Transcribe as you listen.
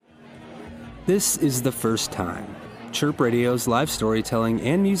This is The First Time, Chirp Radio's live storytelling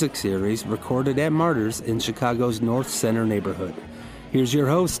and music series recorded at Martyrs in Chicago's North Center neighborhood. Here's your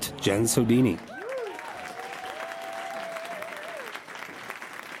host, Jen Sodini.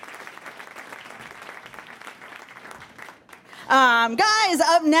 Guys,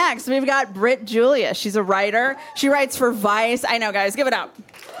 up next, we've got Britt Julious. She's a writer. She writes for Vice. I know, guys, give it up.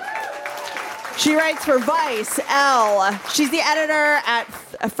 She writes for Vice, ELLE. She's the editor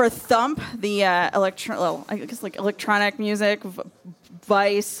for THUMP, the electronic music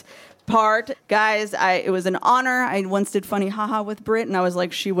Vice part. Guys, it was an honor. I once did Funny Haha with Britt, and I was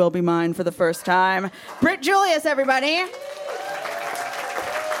like, she will be mine for the first time. Britt Julious, everybody.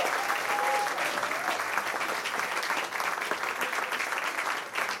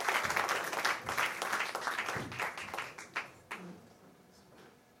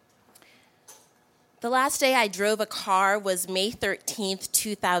 The last day I drove a car was May 13th,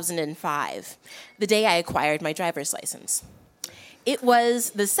 2005, the day I acquired my driver's license. It was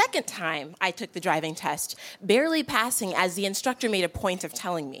the second time I took the driving test, barely passing as the instructor made a point of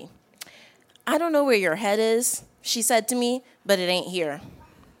telling me. "I don't know where your head is," she said to me, "but it ain't here."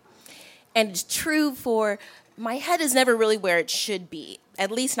 And it's true, for my head is never really where it should be,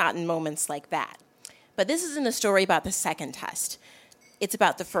 at least not in moments like that. But this isn't a story about the second test. It's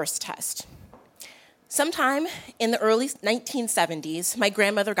about the first test. Sometime in the early 1970s, my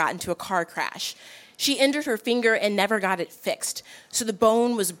grandmother got into a car crash. She injured her finger and never got it fixed, so the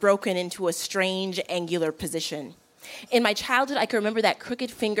bone was broken into a strange, angular position. In my childhood, I can remember that crooked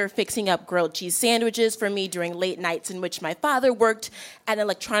finger fixing up grilled cheese sandwiches for me during late nights in which my father worked at an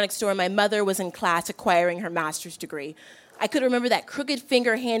electronics store and my mother was in class acquiring her master's degree. I could remember that crooked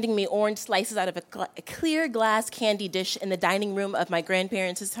finger handing me orange slices out of a clear glass candy dish in the dining room of my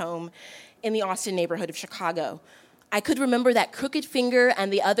grandparents' home in the Austin neighborhood of Chicago. I could remember that crooked finger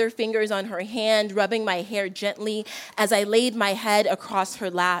and the other fingers on her hand rubbing my hair gently as I laid my head across her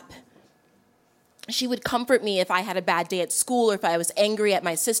lap. She would comfort me if I had a bad day at school, or if I was angry at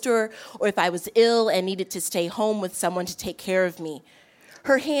my sister, or if I was ill and needed to stay home with someone to take care of me.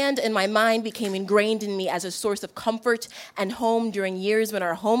 Her hand and my mind became ingrained in me as a source of comfort and home during years when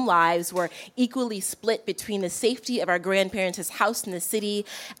our home lives were equally split between the safety of our grandparents' house in the city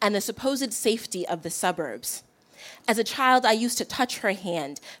and the supposed safety of the suburbs. As a child, I used to touch her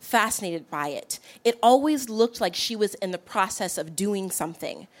hand, fascinated by it. It always looked like she was in the process of doing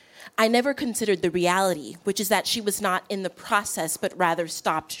something. I never considered the reality, which is that she was not in the process, but rather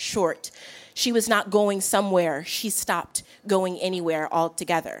stopped short. She was not going somewhere. She stopped going anywhere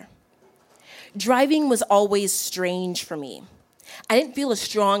altogether. Driving was always strange for me. I didn't feel a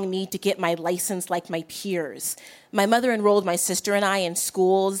strong need to get my license like my peers. My mother enrolled my sister and I in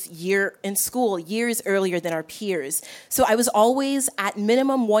school years earlier than our peers. So I was always at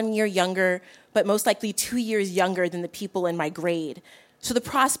minimum 1 year younger, but most likely 2 years younger than the people in my grade. So the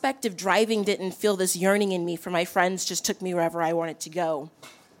prospect of driving didn't feel this yearning in me, for my friends just took me wherever I wanted to go.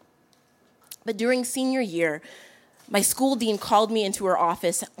 But during senior year, my school dean called me into her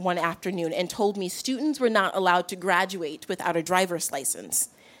office one afternoon and told me students were not allowed to graduate without a driver's license.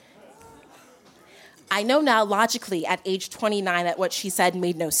 I know now logically at age 29 that what she said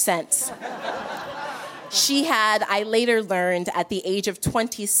made no sense. She had, I later learned at the age of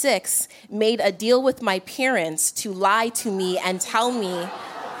 26, made a deal with my parents to lie to me and tell me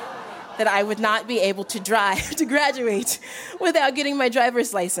that I would not be able to graduate without getting my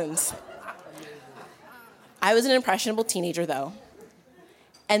driver's license. I was an impressionable teenager, though.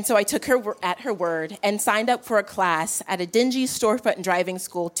 And so I took her at her word and signed up for a class at a dingy storefront driving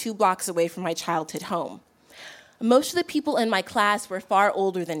school 2 blocks away from my childhood home. Most of the people in my class were far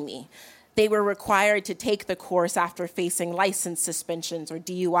older than me. They were required to take the course after facing license suspensions or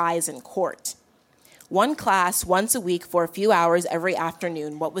DUIs in court. One class once a week for a few hours every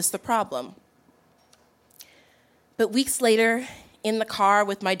afternoon. What was the problem? But weeks later, in the car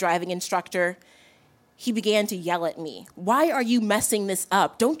with my driving instructor, he began to yell at me. "Why are you messing this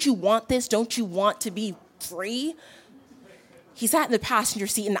up? Don't you want this? Don't you want to be free?" He sat in the passenger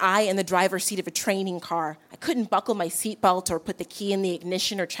seat and I in the driver's seat of a training car. I couldn't buckle my seatbelt or put the key in the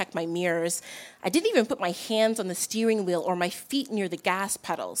ignition or check my mirrors. I didn't even put my hands on the steering wheel or my feet near the gas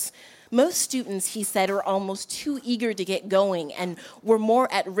pedals. Most students, he said, are almost too eager to get going and were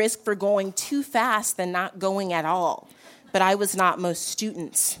more at risk for going too fast than not going at all. But I was not most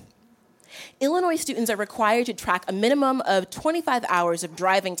students. Illinois students are required to track a minimum of 25 hours of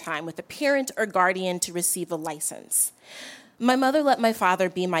driving time with a parent or guardian to receive a license. My mother let my father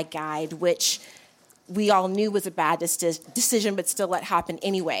be my guide, which we all knew was a bad decision, but still let happen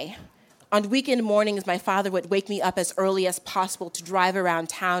anyway. On weekend mornings, my father would wake me up as early as possible to drive around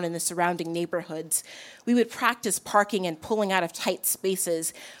town and the surrounding neighborhoods. We would practice parking and pulling out of tight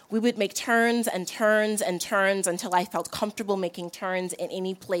spaces. We would make turns and turns and turns until I felt comfortable making turns in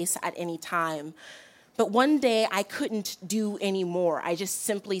any place at any time. But one day, I couldn't do any more. I just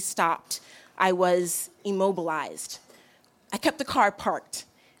simply stopped. I was immobilized. I kept the car parked.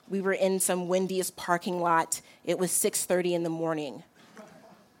 We were in some Wendy's parking lot. It was 6:30 in the morning.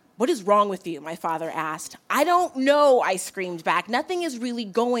 "What is wrong with you?" my father asked. "I don't know," I screamed back. "Nothing is really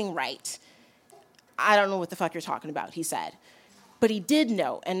going right." "I don't know what the fuck you're talking about," he said. But he did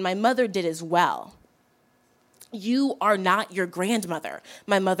know, and my mother did as well. "You are not your grandmother,"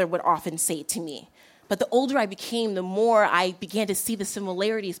 my mother would often say to me. But the older I became, the more I began to see the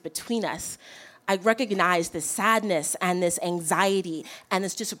similarities between us. I recognized this sadness and this anxiety and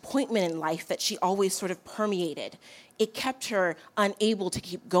this disappointment in life that she always sort of permeated. It kept her unable to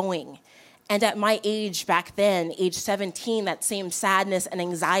keep going. And at my age back then, age 17, that same sadness and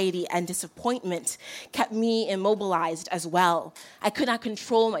anxiety and disappointment kept me immobilized as well. I could not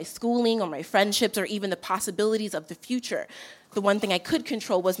control my schooling or my friendships or even the possibilities of the future. The one thing I could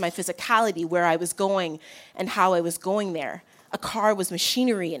control was my physicality, where I was going and how I was going there. A car was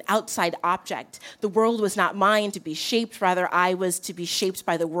machinery, an outside object. The world was not mine to be shaped. Rather, I was to be shaped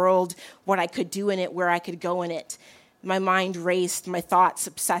by the world, what I could do in it, where I could go in it. My mind raced, my thoughts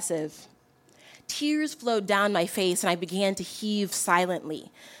obsessive. Tears flowed down my face, and I began to heave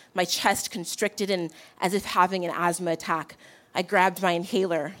silently. My chest constricted, and as if having an asthma attack, I grabbed my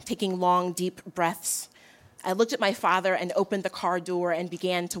inhaler, taking long, deep breaths. I looked at my father and opened the car door and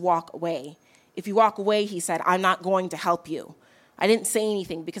began to walk away. "If you walk away," he said, "I'm not going to help you." I didn't say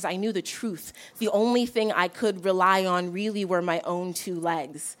anything because I knew the truth. The only thing I could rely on really were my own two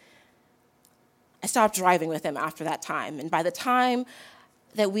legs. I stopped driving with him after that time, and by the time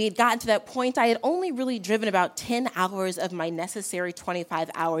that we had gotten to that point, I had only really driven about 10 hours of my necessary 25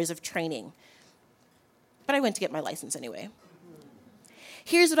 hours of training. But I went to get my license anyway.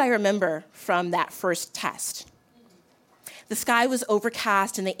 Here's what I remember from that first test. The sky was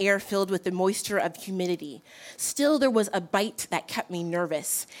overcast and the air filled with the moisture of humidity. Still, there was a bite that kept me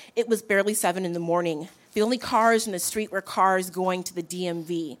nervous. It was barely 7 in the morning. The only cars in the street were cars going to the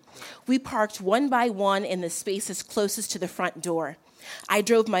DMV. We parked one by one in the spaces closest to the front door. I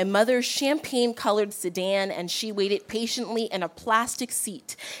drove my mother's champagne-colored sedan, and she waited patiently in a plastic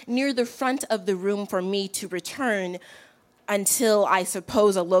seat near the front of the room for me to return until, I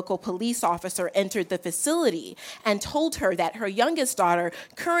suppose, a local police officer entered the facility and told her that her youngest daughter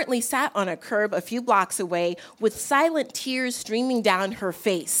currently sat on a curb a few blocks away with silent tears streaming down her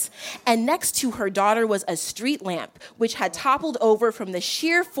face. And next to her daughter was a street lamp, which had toppled over from the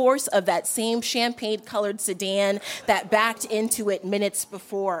sheer force of that same champagne-colored sedan that backed into it minutes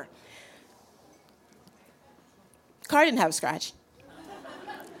before. The car didn't have a scratch.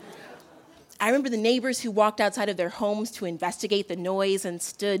 I remember the neighbors who walked outside of their homes to investigate the noise and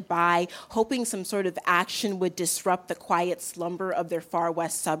stood by, hoping some sort of action would disrupt the quiet slumber of their far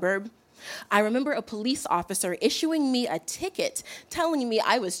west suburb. I remember a police officer issuing me a ticket, telling me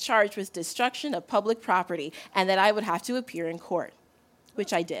I was charged with destruction of public property and that I would have to appear in court,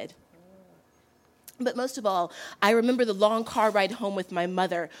 which I did. But most of all, I remember the long car ride home with my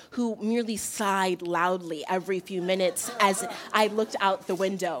mother, who merely sighed loudly every few minutes as I looked out the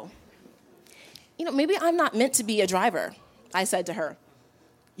window. Maybe I'm not meant to be a driver, I said to her.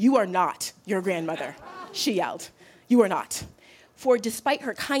 "You are not your grandmother," she yelled. "You are not." For despite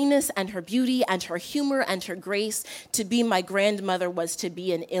her kindness and her beauty and her humor and her grace, to be my grandmother was to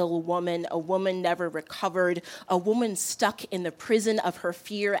be an ill woman, a woman never recovered, a woman stuck in the prison of her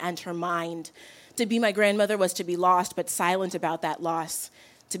fear and her mind. To be my grandmother was to be lost but silent about that loss.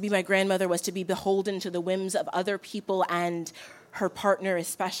 To be my grandmother was to be beholden to the whims of other people and her partner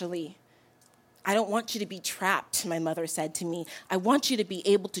especially. "I don't want you to be trapped," my mother said to me. "I want you to be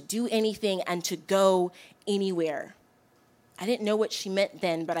able to do anything and to go anywhere." I didn't know what she meant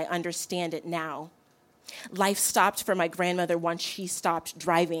then, but I understand it now. Life stopped for my grandmother once she stopped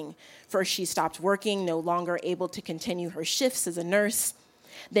driving. First, she stopped working, no longer able to continue her shifts as a nurse.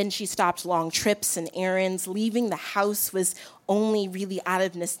 Then she stopped long trips and errands. Leaving the house was only really out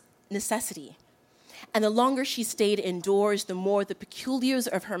of necessity. And the longer she stayed indoors, the more the peculiars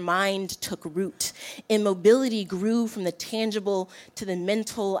of her mind took root. Immobility grew from the tangible to the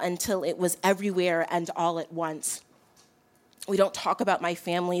mental until it was everywhere and all at once. We don't talk about my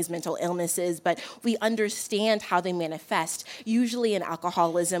family's mental illnesses, but we understand how they manifest, usually in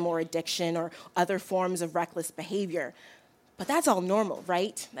alcoholism or addiction or other forms of reckless behavior. But that's all normal,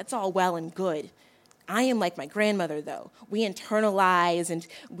 right? That's all well and good. I am like my grandmother, though. We internalize and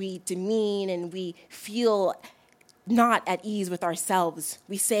we demean and we feel not at ease with ourselves.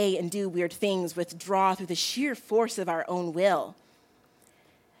 We say and do weird things, withdraw through the sheer force of our own will.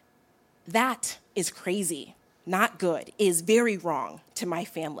 That is crazy, not good, is very wrong to my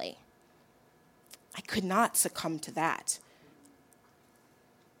family. I could not succumb to that.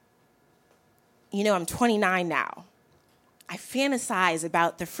 You know, I'm 29 now. I fantasize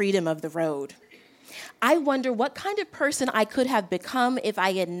about the freedom of the road. I wonder what kind of person I could have become if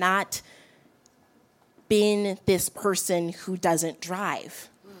I had not been this person who doesn't drive,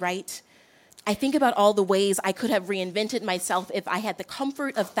 right? I think about all the ways I could have reinvented myself if I had the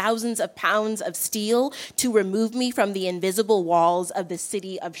comfort of thousands of pounds of steel to remove me from the invisible walls of the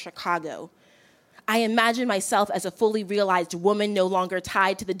city of Chicago. I imagine myself as a fully realized woman, no longer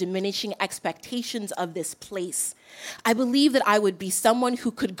tied to the diminishing expectations of this place. I believe that I would be someone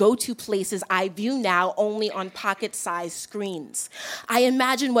who could go to places I view now only on pocket-sized screens. I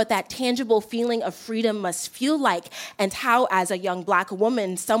imagine what that tangible feeling of freedom must feel like, and how, as a young Black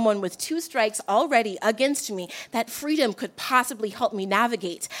woman, someone with 2 strikes already against me, that freedom could possibly help me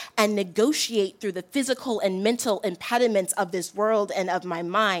navigate and negotiate through the physical and mental impediments of this world and of my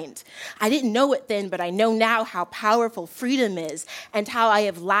mind. I didn't know it then, but I know now how powerful freedom is, and how I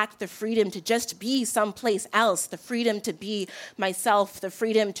have lacked the freedom to just be someplace else, the freedom to be myself, the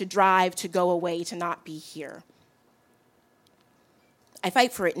freedom to drive, to go away, to not be here. I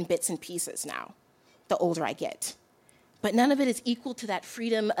fight for it in bits and pieces now, the older I get. But none of it is equal to that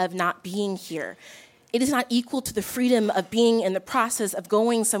freedom of not being here. It is not equal to the freedom of being in the process of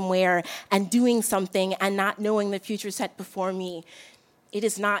going somewhere and doing something and not knowing the future set before me. It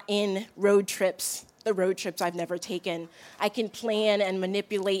is not in road trips, the road trips I've never taken. I can plan and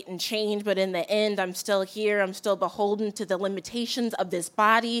manipulate and change, but in the end, I'm still here. I'm still beholden to the limitations of this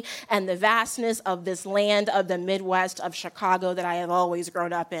body and the vastness of this land of the Midwest of Chicago that I have always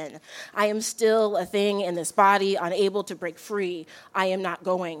grown up in. I am still a thing in this body, unable to break free. I am not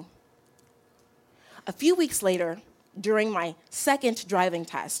going. A few weeks later, during my second driving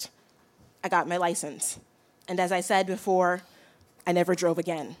test, I got my license. And as I said before, I never drove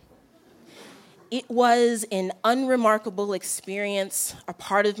again. It was an unremarkable experience. A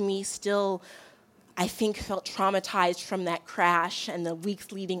part of me still, I think, felt traumatized from that crash and the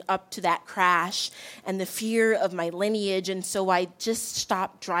weeks leading up to that crash and the fear of my lineage. And so I just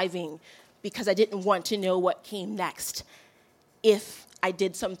stopped driving because I didn't want to know what came next if I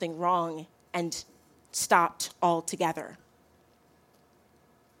did something wrong, and stopped altogether.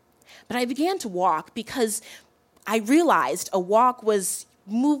 But I began to walk because I realized a walk was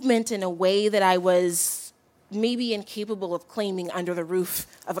movement in a way that I was maybe incapable of claiming under the roof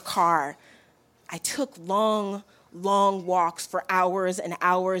of a car. I took long walks for hours and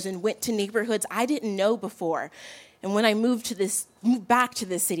hours and went to neighborhoods I didn't know before. And when I moved back to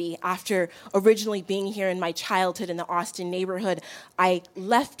the city after originally being here in my childhood in the Austin neighborhood, I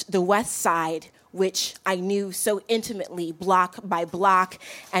left the West Side, which I knew so intimately, block by block,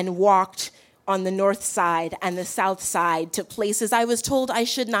 and walked on the North Side and the South Side to places I was told I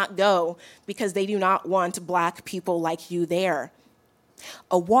should not go because they do not want Black people like you there.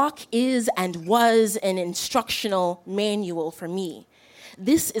 A walk is and was an instructional manual for me.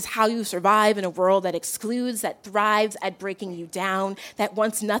 This is how you survive in a world that excludes, that thrives at breaking you down, that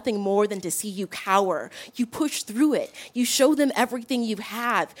wants nothing more than to see you cower. You push through it. You show them everything you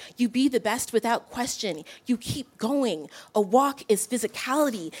have. You be the best without question. You keep going. A walk is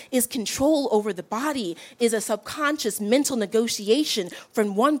physicality, is control over the body, is a subconscious mental negotiation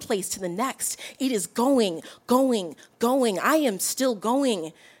from one place to the next. It is going. I am still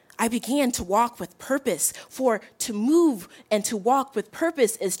going. I began to walk with purpose, for to move and to walk with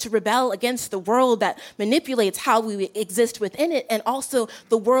purpose is to rebel against the world that manipulates how we exist within it, and also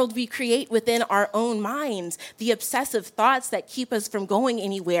the world we create within our own minds, the obsessive thoughts that keep us from going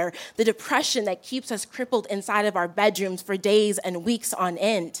anywhere, the depression that keeps us crippled inside of our bedrooms for days and weeks on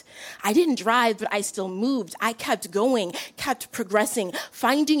end. I didn't drive, but I still moved. I kept going, kept progressing,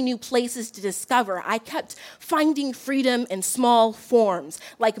 finding new places to discover. I kept finding freedom in small forms,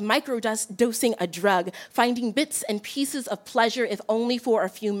 like microdosing a drug, finding bits and pieces of pleasure, if only for a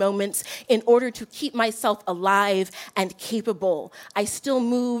few moments, in order to keep myself alive and capable. I still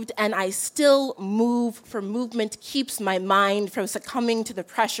moved, and I still move, for movement keeps my mind from succumbing to the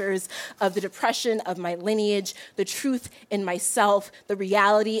pressures of the depression of my lineage, the truth in myself, the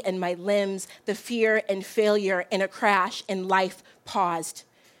reality in my limbs, the fear and failure in a crash in life paused.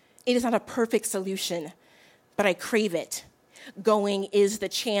 It is not a perfect solution, but I crave it. Going is the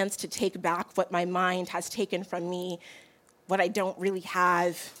chance to take back what my mind has taken from me, what I don't really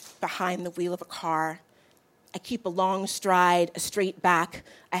have behind the wheel of a car. I keep a long stride, a straight back,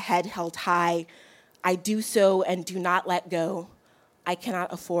 a head held high. I do so and do not let go. I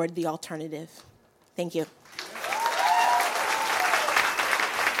cannot afford the alternative. Thank you.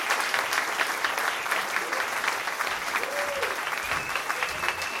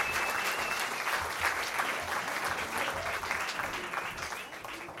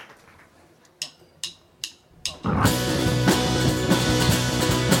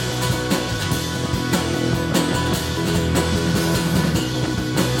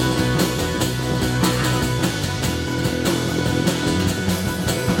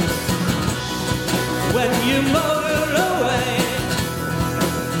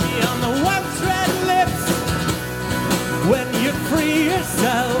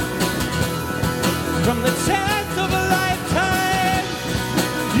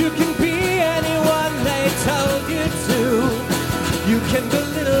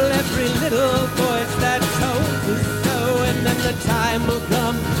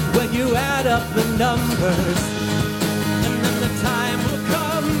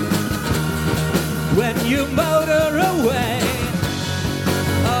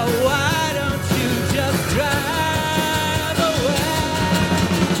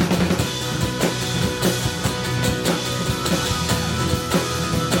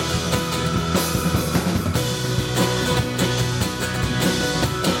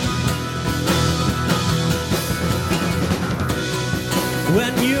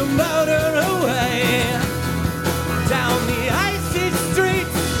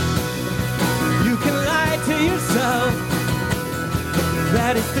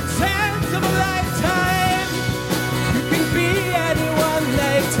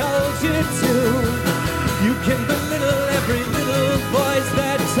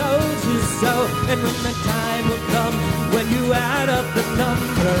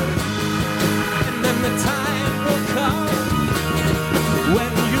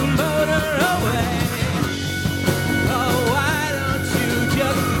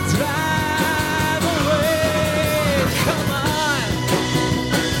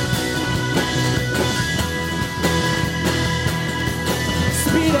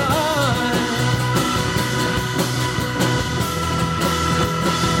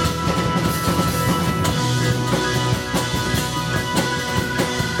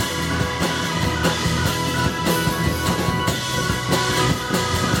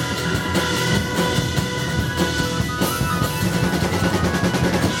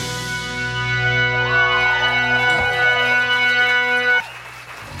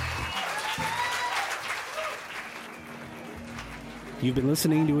 You've been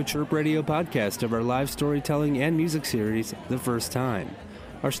listening to a Chirp Radio podcast of our live storytelling and music series, The First Time.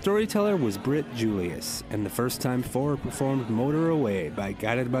 Our storyteller was Britt Julious, and the First Time 4 performed Motor Away by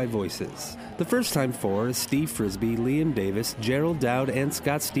Guided by Voices. The First Time 4 is Steve Frisbee, Liam Davis, Gerald Dowd, and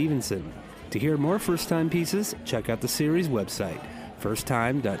Scott Stevenson. To hear more First Time pieces, check out the series website,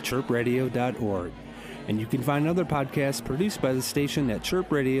 firsttime.chirpradio.org. And you can find other podcasts produced by the station at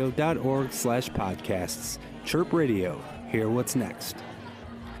chirpradio.org/podcasts. Chirp Radio. Hear what's next.